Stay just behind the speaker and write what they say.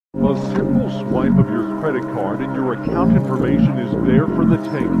A simple swipe of your credit card and your account information is there for the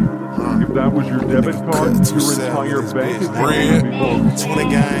taking. If that was your debit card, your entire bank account would be vulnerable. 20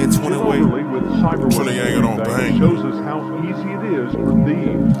 gang, 20 way. With cyber bank shows us how easy it is for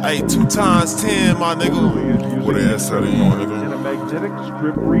thieves. Hey, 2 times 10, my nigga. What ass out of you, nigga? And a magnetic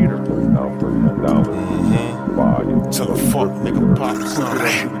strip reader. Now for $10. Tell a fuck nigga pop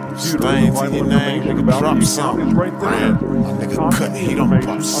something. Stains in your name, nigga drop something. Right there. A nigga cut, he don't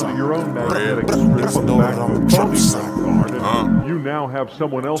pop something. Your own magnetic Niggas know that I'm drop something. You now have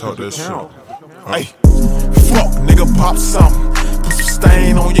someone else's account. Hey, fuck nigga pop something. Put some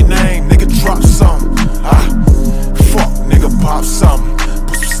stain on your name, nigga drop something. Fuck nigga pop something.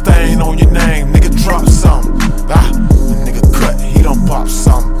 Put some stain on your name, nigga drop something. My nigga cut, he don't pop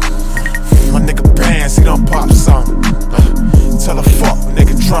something. My nigga bands, he don't pop something. Tell a fuck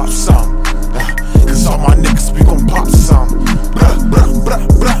nigga drop something. Cause all my niggas we gon' pop something.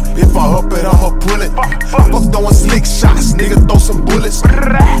 If I up it, I'ma pull it. Fuck throwing slick shots, nigga throw some bullets.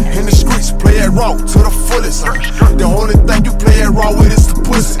 In the streets, play it raw to the fullest. The only thing you play it raw with is the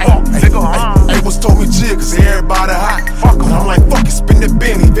pussy. Hey, what's told me chill, cause everybody hot. But I'm like, fuck it, spin the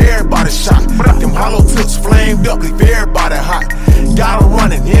bin, leave everybody shot. Them hollow tips flamed up, leave everybody hot. Got 'em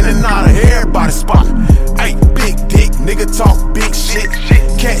running in and out of everybody's spot. Hey, big dick, nigga talk big shit.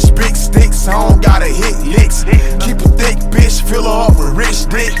 Catch big sticks, I don't gotta hit licks. Keep a thick bitch, fill her up with rich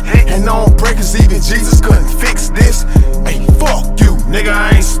dick. And on breakers, even Jesus couldn't fix this. Hey, fuck you, nigga,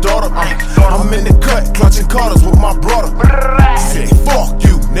 I ain't starter. I'm in the cut, clutching colors with my brother. Say, fuck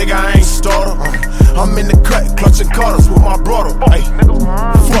you, nigga, I ain't starter. I'm in the cut, clutching colors with my brother. Hey,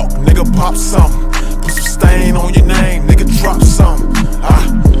 fuck, nigga, pop something. Put some stain on your name, nigga, drop something.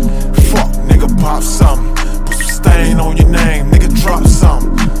 Fuck, nigga, pop something. Put some stain on your name, nigga, drop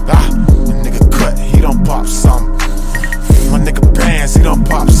something. My nigga cut, he don't pop something. My nigga bands, he don't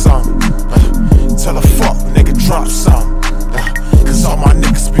pop something. Tell a fuck, nigga, drop something. Cause all my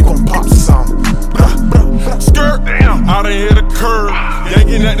niggas, we gon' pop something. Skirt, I done hit a curve.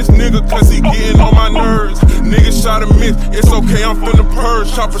 Yanking at this nigga cause he getting on my nerves. Nigga shot a miss, it's okay, I'm finna purge.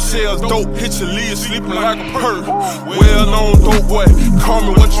 Chopper shells, dope, hit your lead, sleeping like a perv. Well known dope boy, call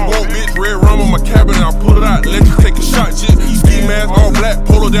me what you want, bitch. Red rum on my cabin, I pull it out, let you take a shot, jit. Ski mask, all black,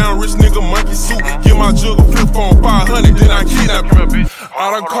 polo down, rich nigga, monkey suit. Get my jug a flip phone, 500, then I kidnap you.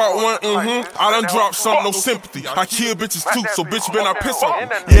 I done caught one, I done dropped something, no sympathy. I kill bitches too, so bitch better not piss on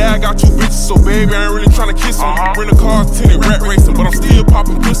me. Yeah, I got 2 bitches, so baby, I ain't really tryna kiss on you. Bring the cars tinted, rat racing, but I'm still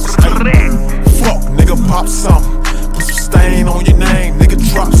popping pistols. Fuck, nigga, pop something. Put some stain on your name, nigga,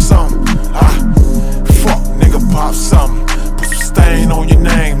 drop